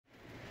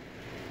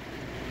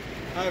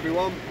Hi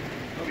everyone,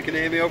 hope you can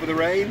hear me over the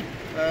rain.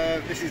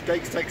 This is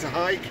Dakes Takes a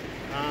Hike,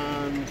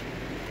 and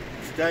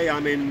today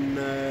I'm in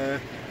a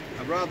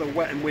rather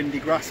wet and windy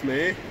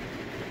Grasmere.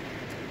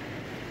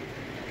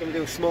 Going to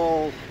do a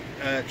small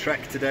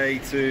trek today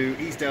to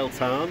Easedale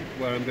Tarn,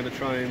 where I'm going to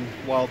try and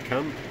wild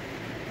camp.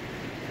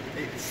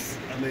 Yeah,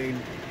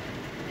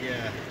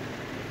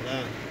 look at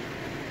that.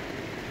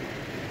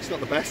 It's not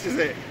the best, is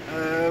it?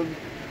 I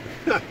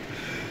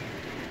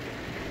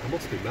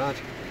must be mad.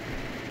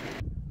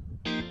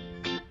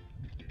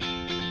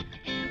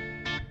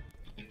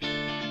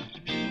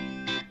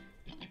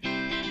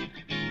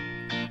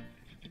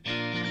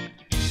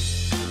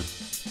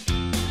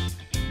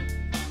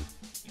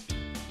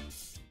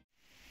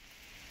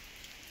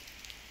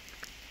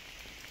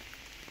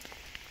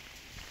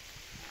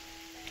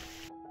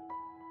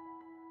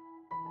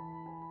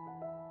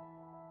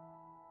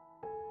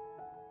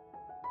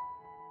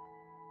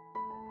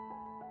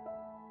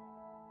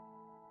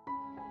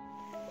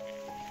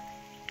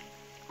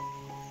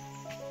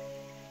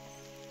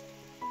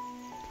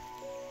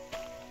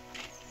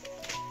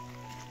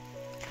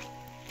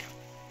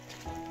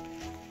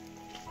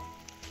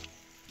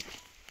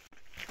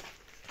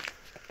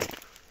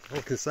 All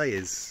I can say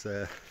is,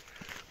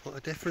 what a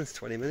difference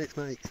 20 minutes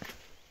makes.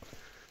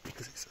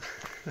 Because it's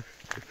look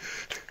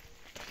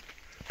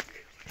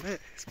at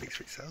it, it speaks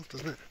for itself,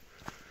 doesn't it?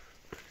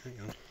 Hang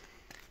on.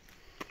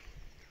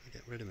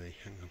 Get rid of me,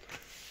 hang on.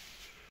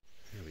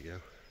 There we go.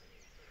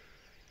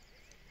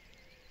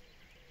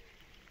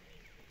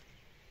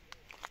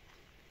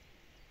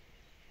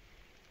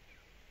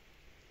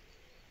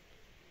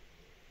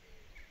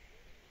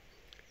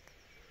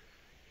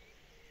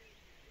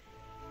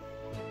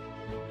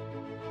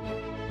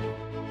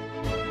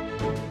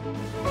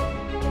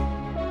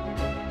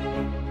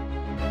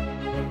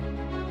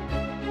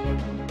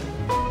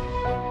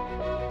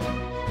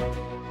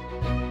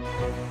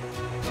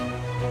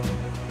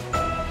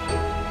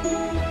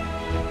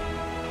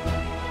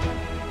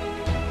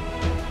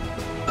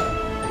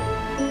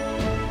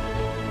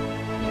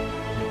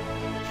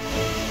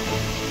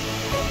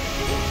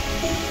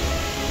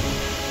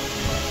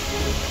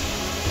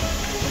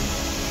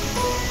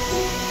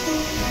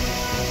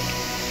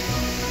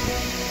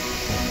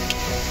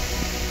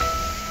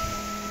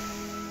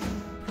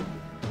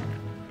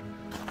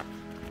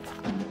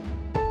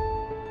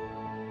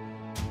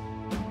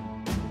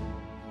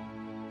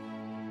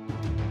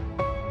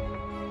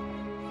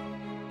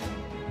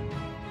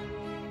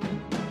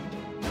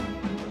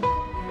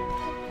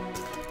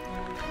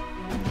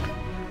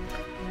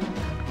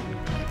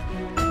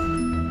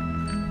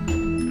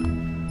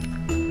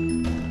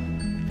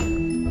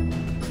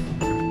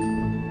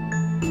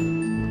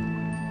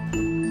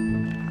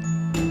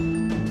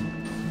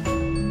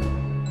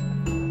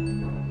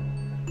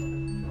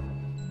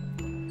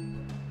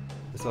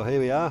 So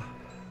here we are,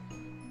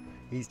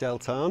 Easedale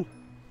Tarn.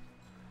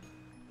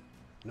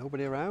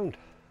 Nobody around.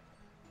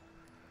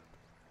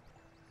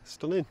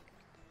 Stunning.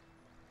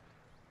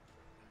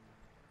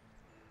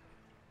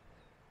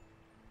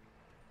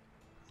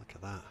 Look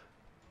at that.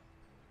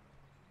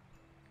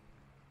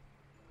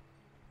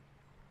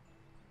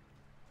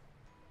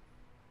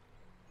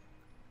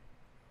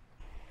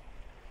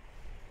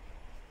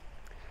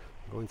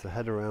 I'm going to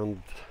head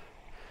around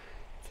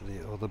to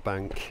the other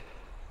bank.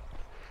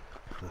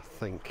 I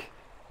think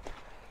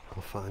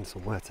I'll find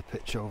somewhere to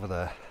pitch over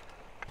there.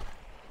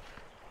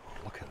 Oh,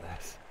 look at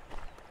this.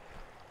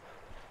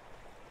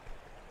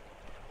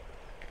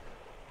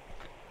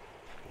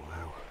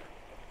 Wow.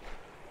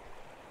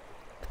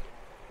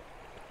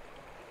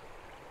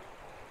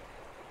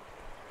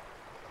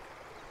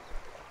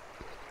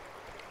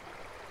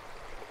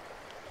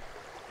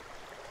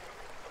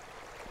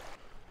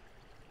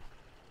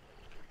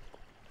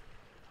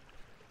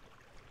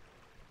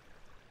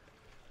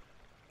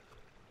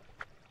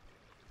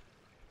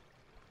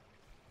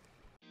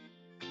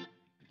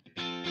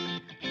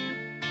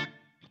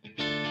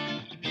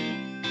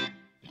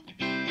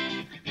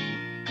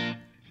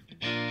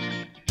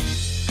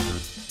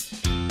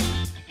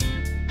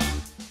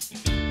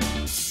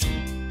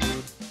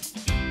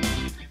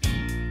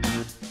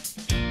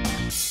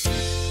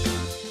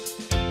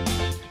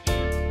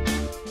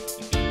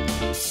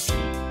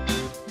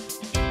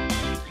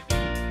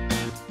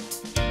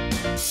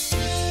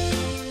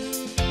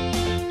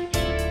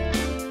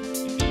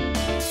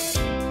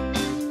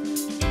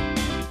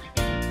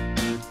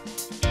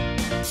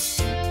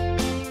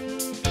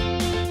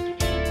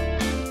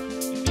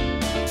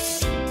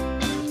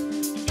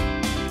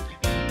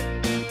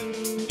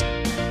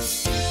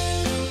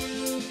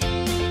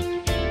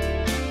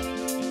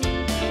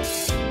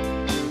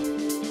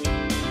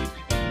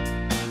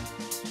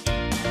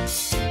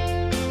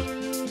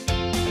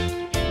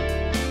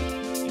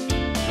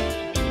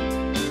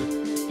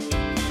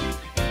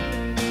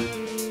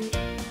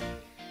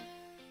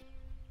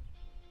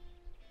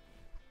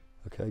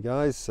 Okay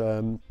guys,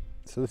 so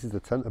this is the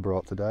tent I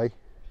brought today.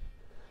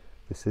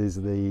 This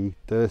is the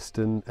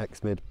Durston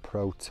X-Mid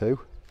Pro 2.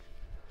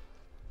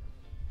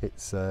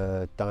 It's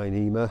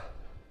Dyneema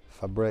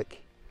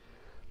fabric,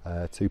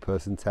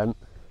 two-person tent,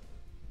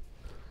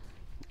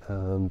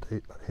 and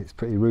it's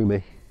pretty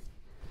roomy.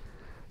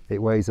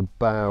 It weighs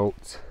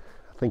about,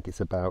 I think it's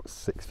about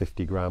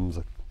 650 grams,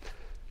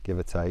 give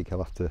or take.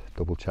 I'll have to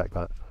double check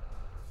that.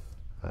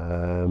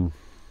 I'll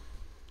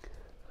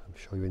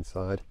show you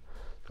inside.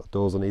 Got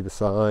doors on either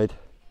side,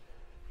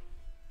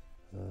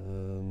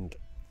 and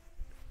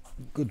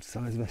good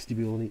size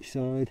vestibule on each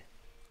side.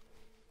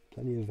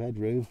 Plenty of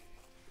headroom,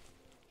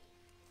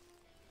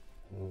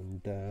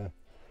 and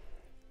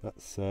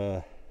that's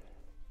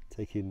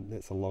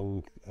it's a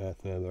long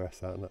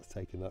thermarest out, and that's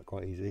taking that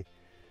quite easy.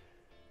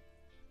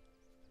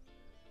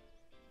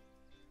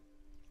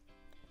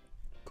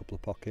 Couple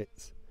of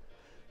pockets.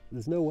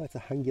 There's nowhere to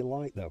hang your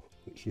light though,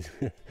 which is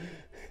a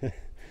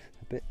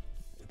bit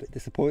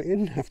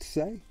disappointing, I have to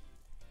say,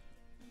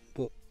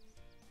 but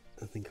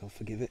I think I'll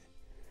forgive it.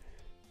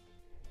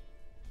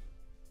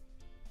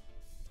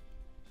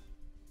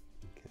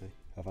 Okay,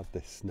 I've had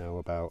this now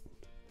about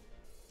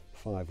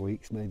 5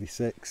 weeks, maybe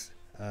 6.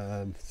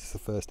 It's the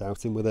first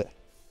outing with it,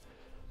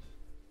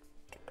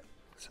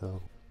 so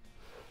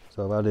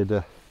I've added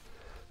a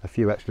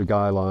few extra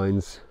guy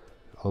lines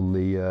on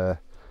the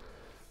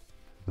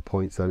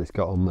points that it's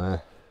got on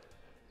there,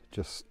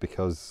 just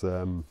because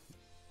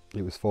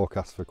it was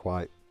forecast for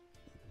quite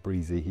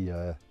breezy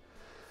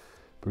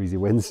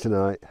winds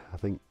tonight. I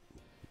think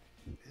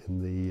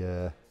in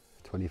the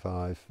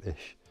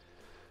 25-ish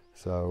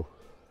so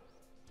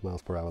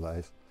miles per hour, that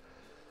is,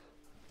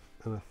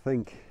 and I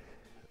think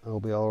I'll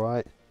be all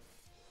right.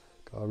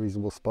 Got a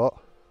reasonable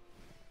spot.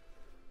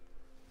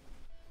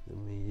 Let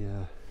me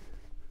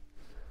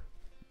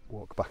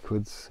walk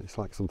backwards. It's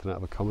like something out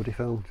of a comedy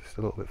film. Just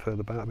a little bit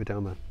further back. I'll be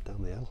down the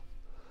hill.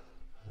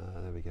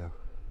 There we go.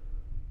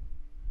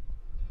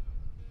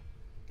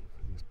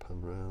 Just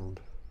pan round.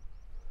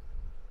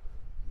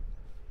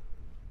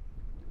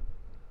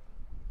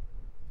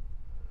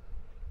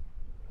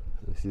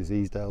 This is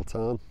Easedale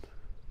Tarn,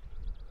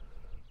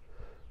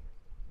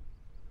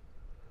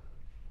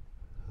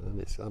 and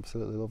it's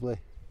absolutely lovely.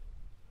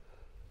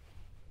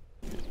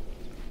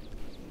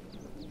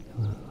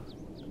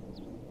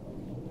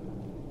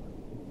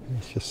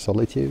 It's just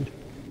solitude,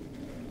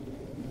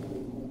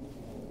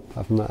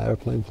 apart from that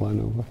aeroplane flying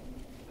over.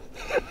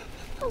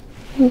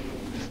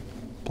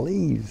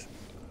 Please,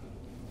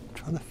 I'm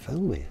trying to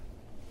film you.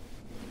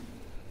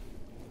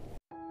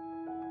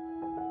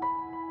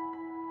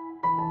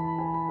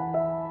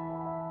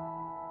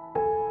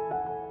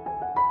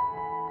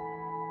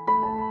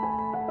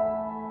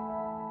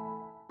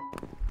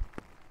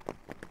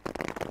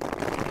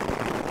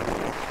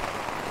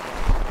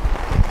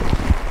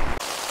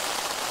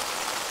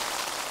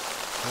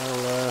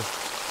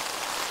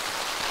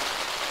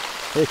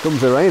 Here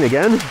comes the rain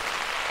again.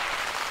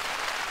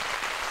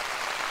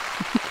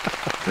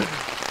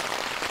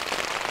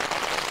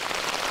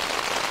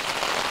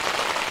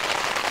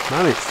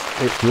 Man,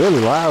 it's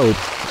really loud.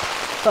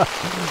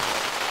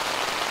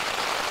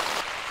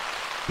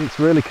 It's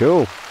really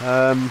cool.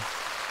 I'm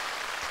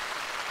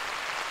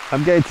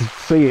getting to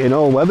see it in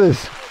all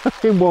weathers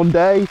in one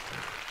day.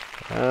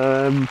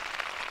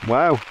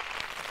 Wow.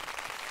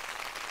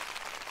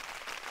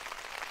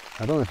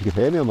 I don't know if you could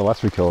hear me on the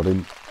last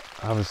recording.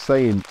 I was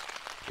saying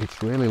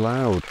it's really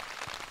loud,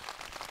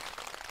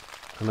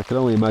 and I can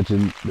only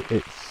imagine that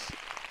it's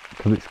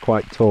because it's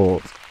quite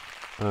taut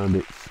and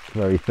it's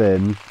very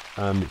thin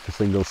and it's a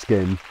single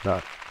skin,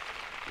 that's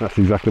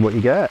exactly what you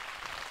get.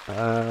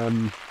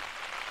 But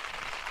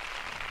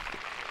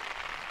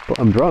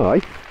I'm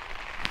dry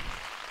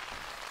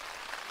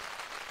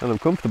and I'm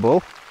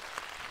comfortable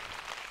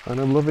and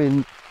I'm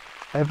loving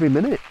every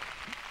minute.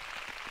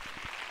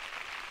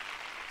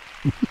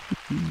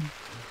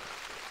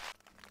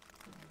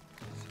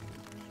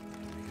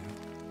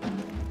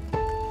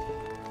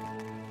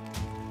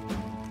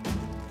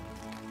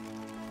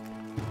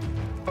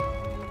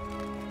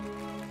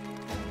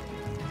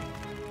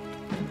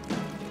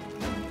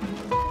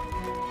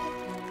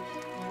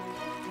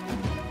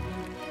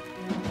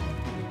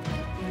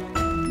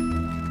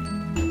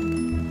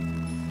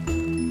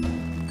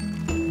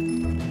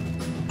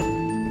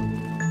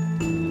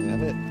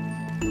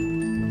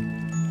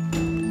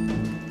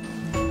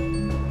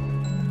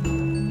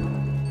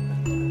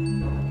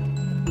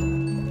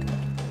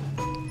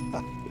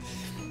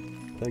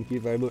 Thank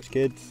you very much,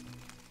 kids.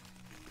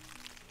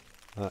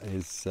 That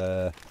is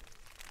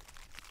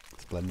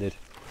splendid.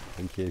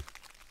 Thank you.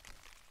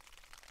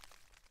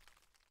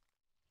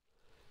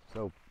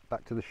 So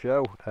back to the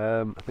show.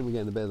 I think we're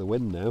getting a bit of the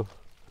wind now.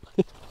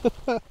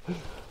 With a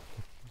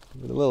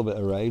little bit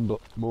of rain,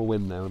 but more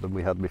wind now than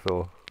we had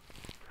before.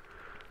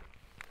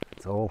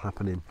 It's all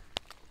happening.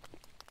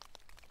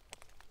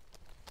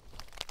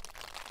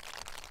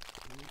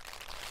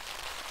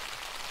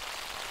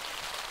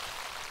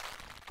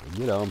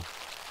 Bring it on.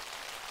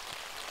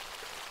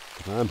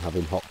 I'm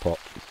having hotpot.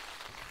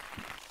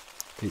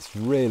 It's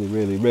really,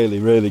 really, really,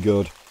 really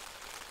good.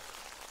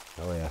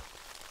 Oh yeah.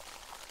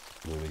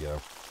 There we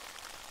go.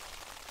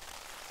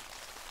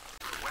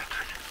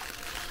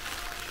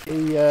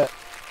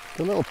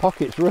 The little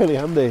pocket's really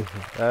handy.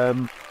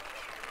 Yeah,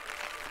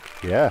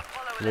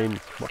 I mean,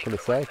 what can I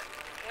say?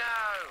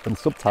 And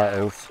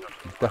subtitles,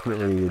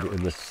 definitely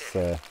in this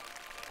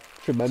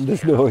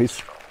tremendous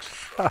noise.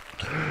 Oh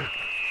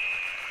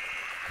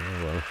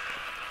well.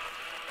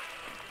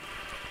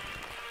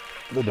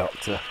 The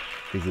doctor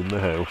is in the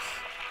house,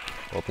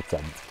 or the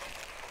tent.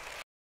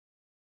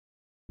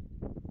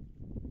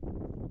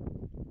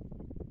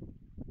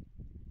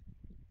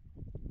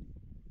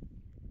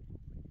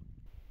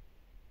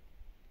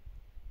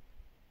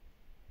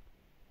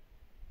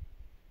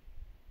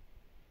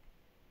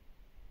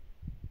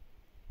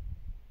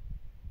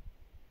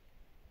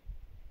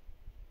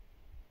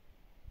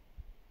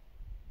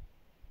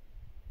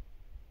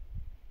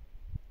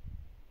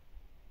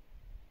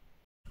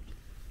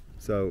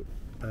 So,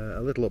 a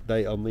little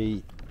update on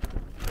the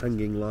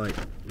hanging light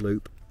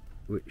loop,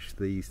 which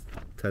these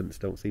tents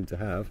don't seem to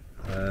have.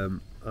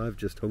 I've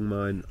just hung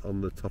mine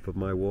on the top of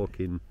my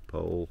walking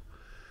pole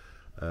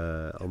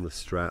on the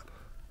strap.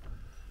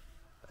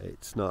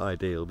 It's not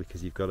ideal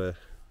because you've got to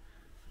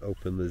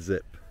open the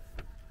zip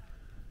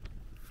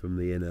from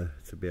the inner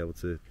to be able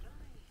to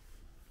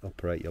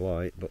operate your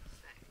light, but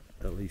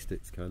at least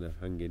it's kind of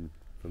hanging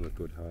from a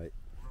good height,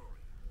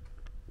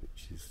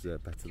 which is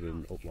better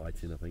than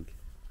uplighting, I think.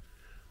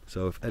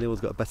 So if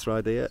anyone's got a better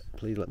idea,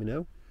 please let me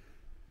know.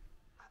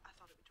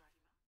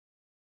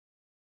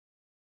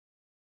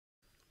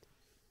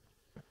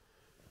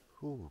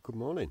 Oh, good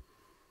morning.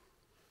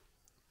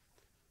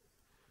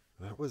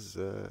 That was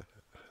an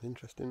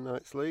interesting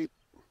night's sleep.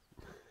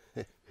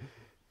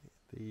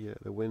 The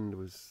wind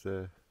was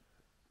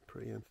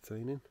pretty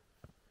entertaining.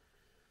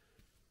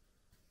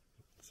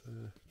 But,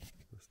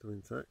 we're still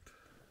intact.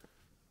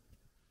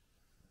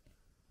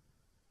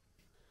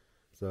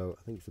 So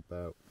I think it's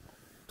about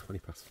 20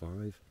 past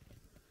 5.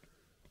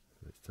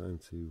 So it's time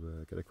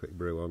to get a quick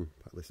brew on,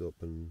 pack this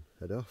up and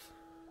head off.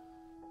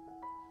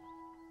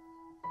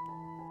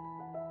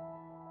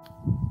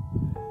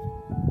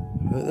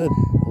 Right then,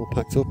 all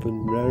packed up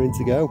and raring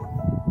to go.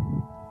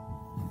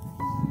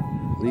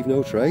 Leave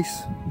no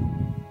trace.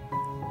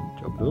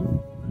 Job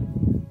done.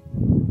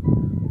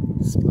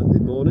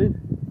 Splendid morning.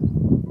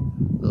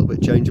 A little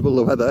bit changeable,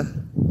 the weather.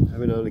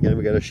 Every now and again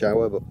we get a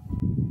shower, but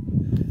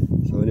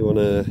so anyone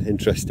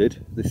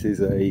interested, this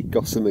is a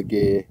Gossamer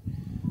Gear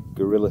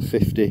Gorilla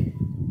 50.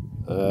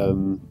 A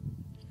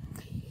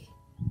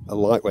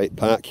lightweight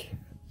pack.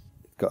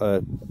 It's got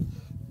a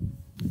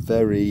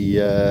very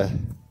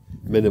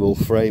minimal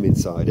frame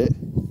inside it.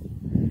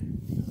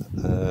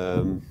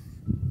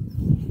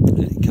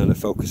 It kind of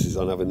focuses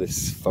on having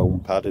this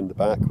foam pad in the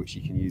back, which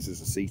you can use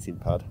as a seating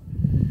pad.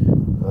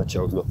 I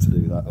chose not to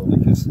do that only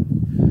because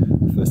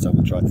the first time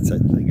I tried to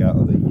take the thing out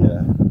of the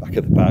back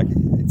of the bag,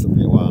 it took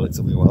me a while. It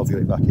took me a while to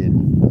get it back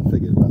in. I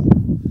figured that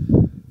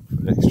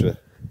for an extra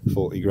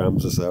 40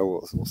 grams or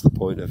so, what's the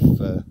point of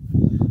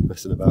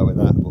messing about with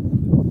that? But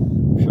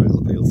I'm sure it'll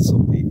appeal to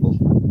some people.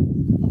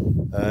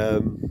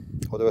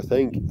 What do I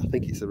think? I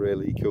think it's a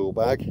really cool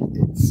bag.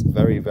 It's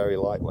very, very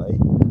lightweight.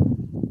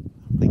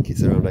 I think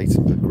it's around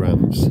 800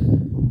 grams.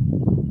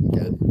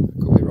 Again, I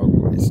could be wrong,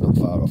 but it's not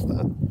far off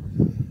that.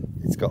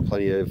 It's got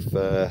plenty of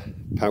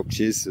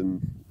pouches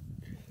and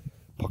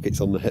pockets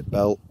on the hip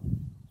belt.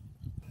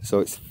 So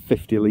it's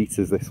 50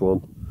 litres, this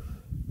one,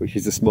 which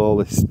is the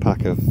smallest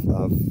pack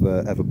I've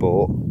ever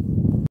bought.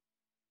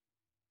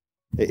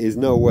 It is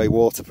no way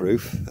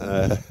waterproof,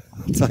 I'll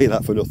tell you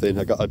that for nothing.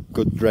 I got a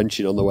good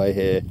drenching on the way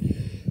here,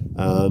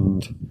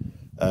 and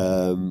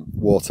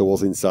water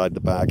was inside the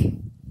bag.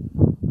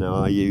 Now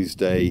I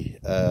used a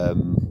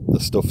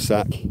stuff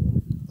sack,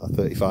 a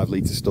 35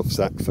 litre stuff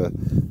sack for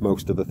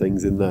most of the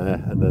things in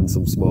there, and then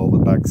some smaller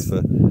bags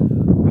for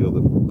the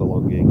other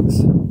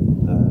belongings,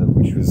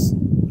 which was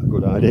a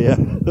good idea,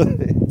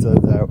 it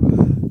turned out.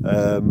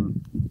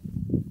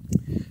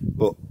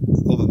 But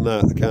other than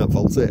that, I can't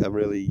fault it. I'm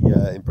really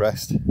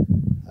impressed.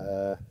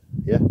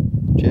 Yeah,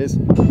 cheers.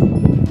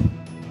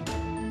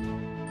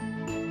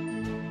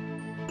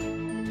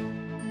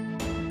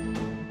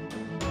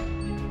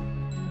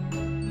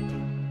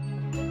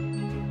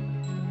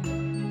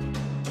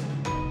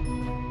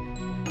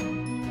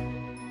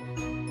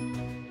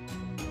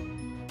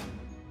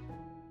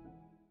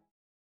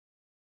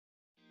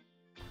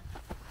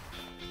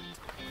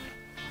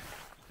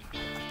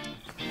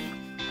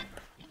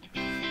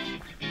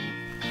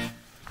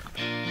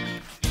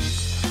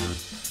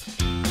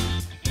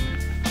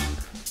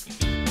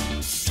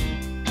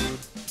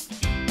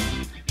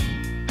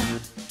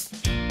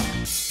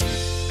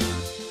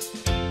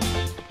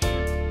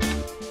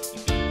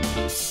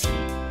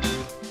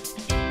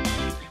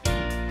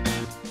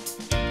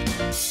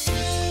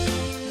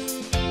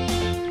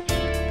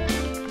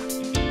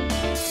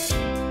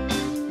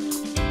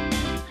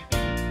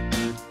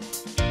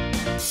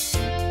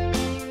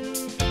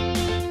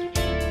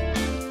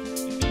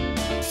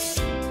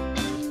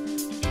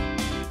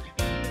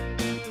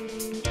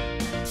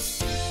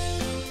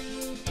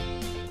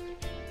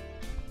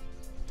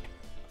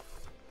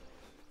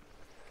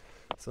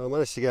 So I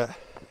managed to get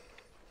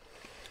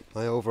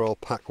my overall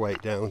pack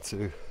weight down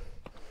to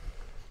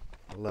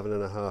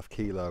 11.5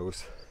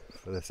 kilos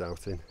for this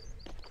outing,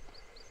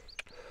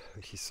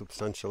 which is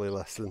substantially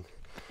less than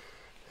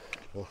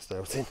the last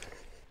outing.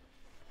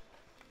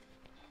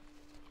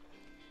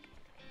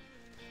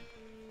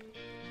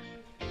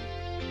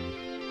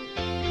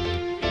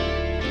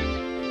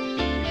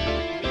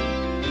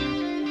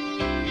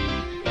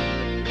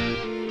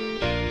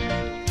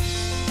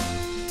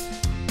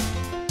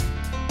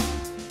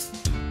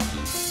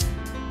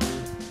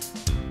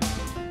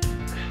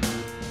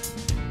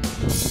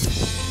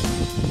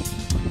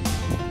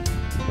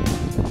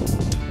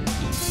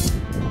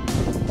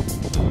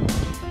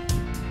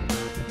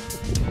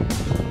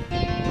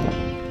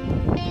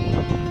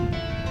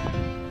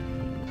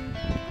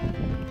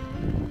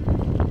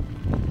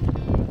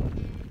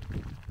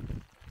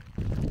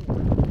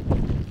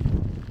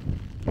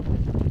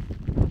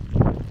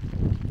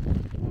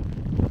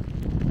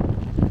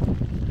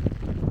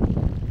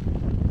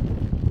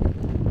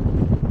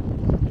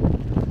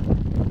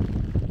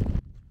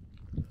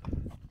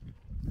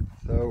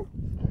 So,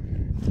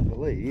 I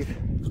believe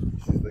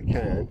this is the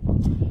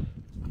cairn,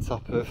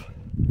 top of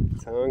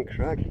Tarn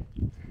Crag.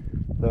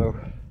 So,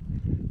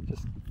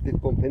 just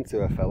did bump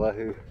into a fella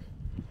who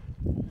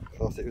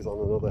thought it was on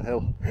another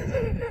hill.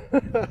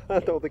 I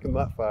don't think I'm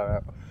that far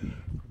out,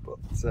 but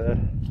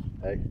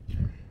hey,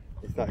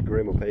 it's that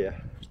grim up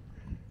here.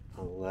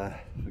 I'll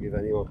forgive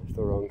anyone if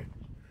they're wrong,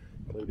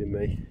 including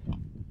me.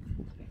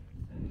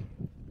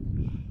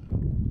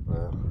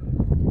 Wow.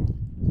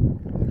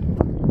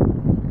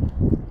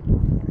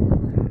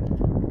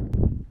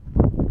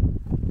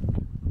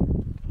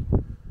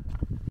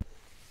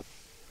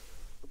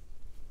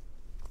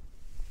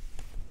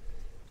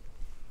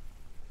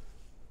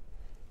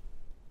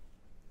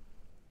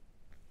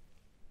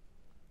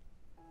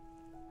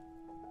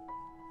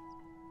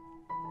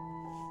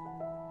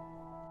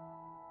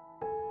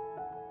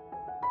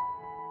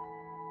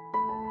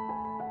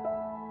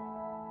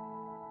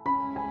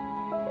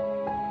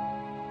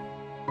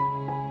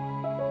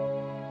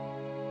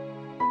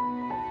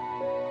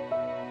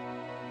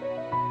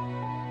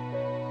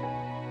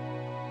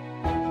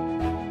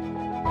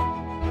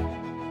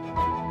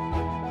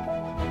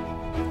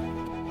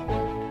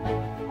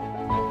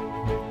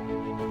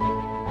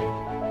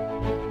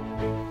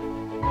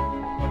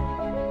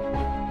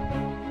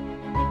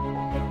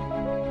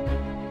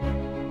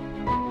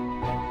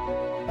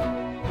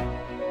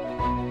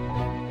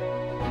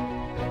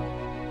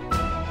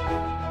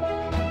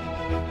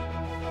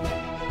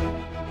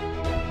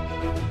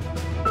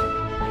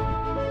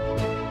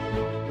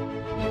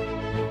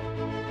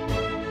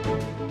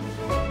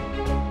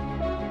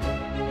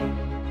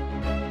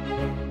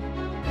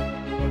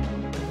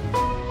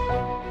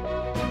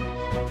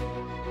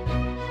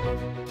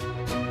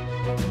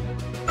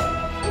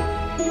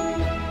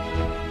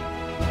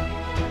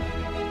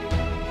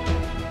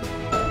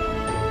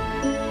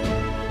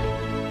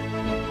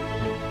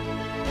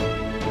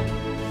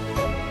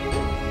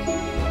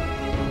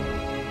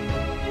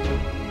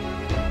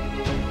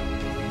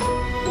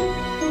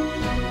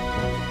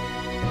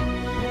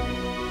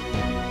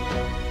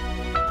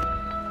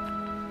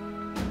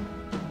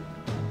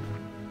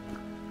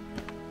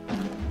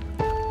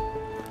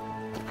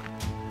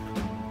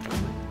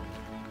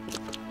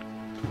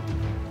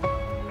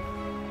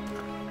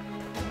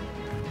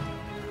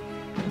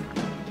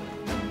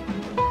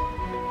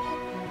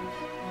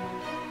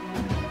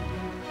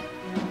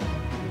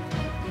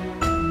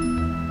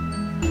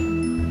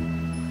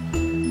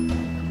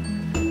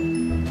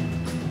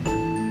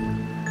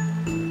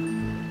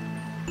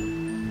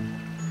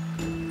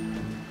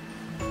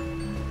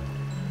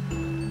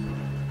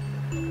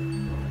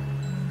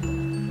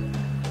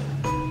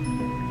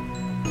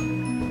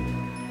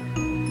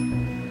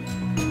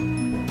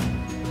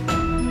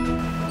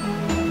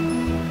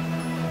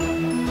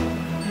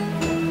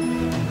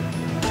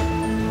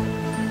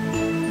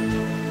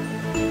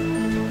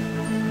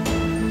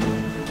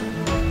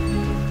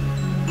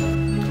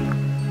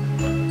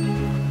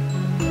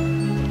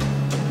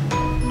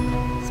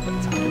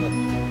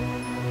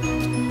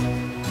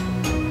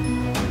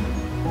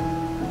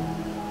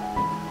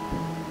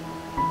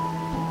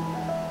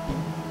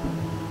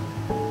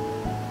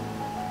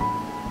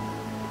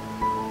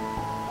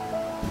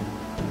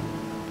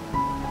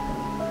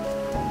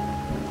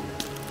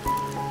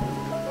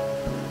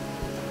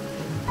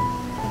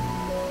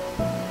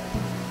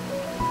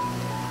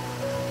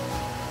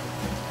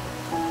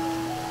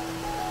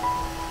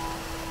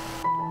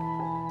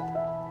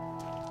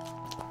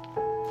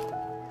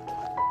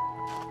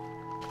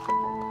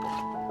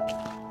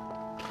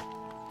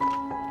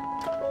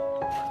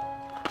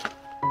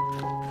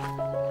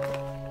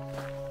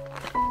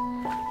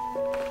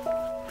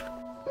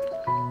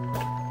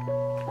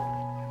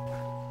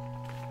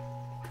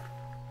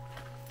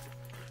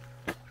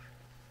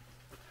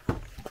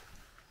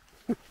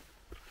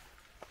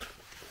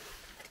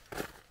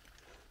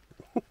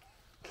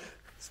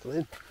 Still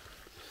in.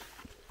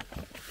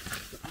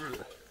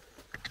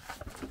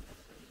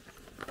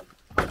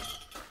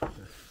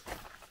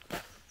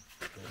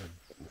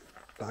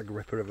 Bag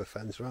ripper of a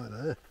fence right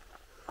there.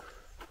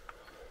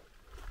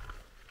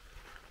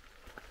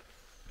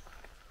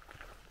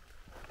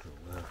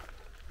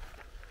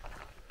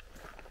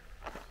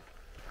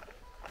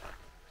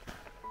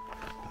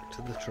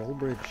 to the troll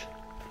bridge.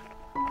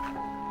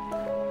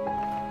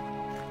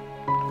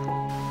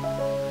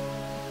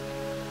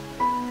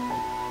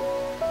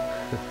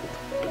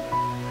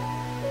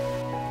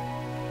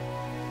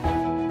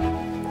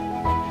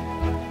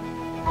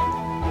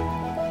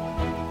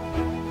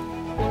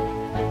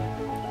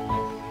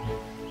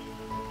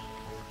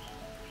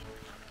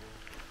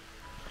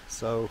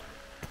 So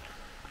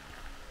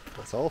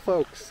that's all,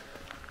 folks.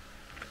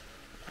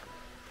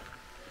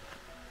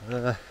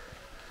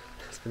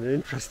 It's been an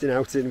interesting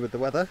outing with the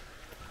weather.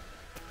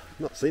 I've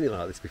not seen it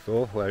like this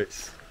before, where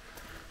it's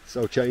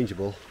so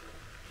changeable.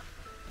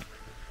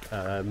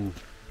 But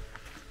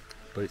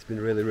it's been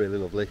really, really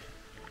lovely.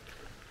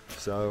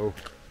 So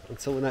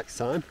until the next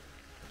time,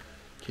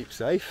 keep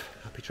safe,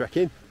 happy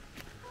trekking.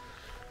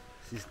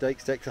 This is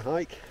Dakes Takes a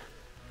Hike.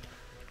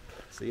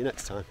 See you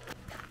next time.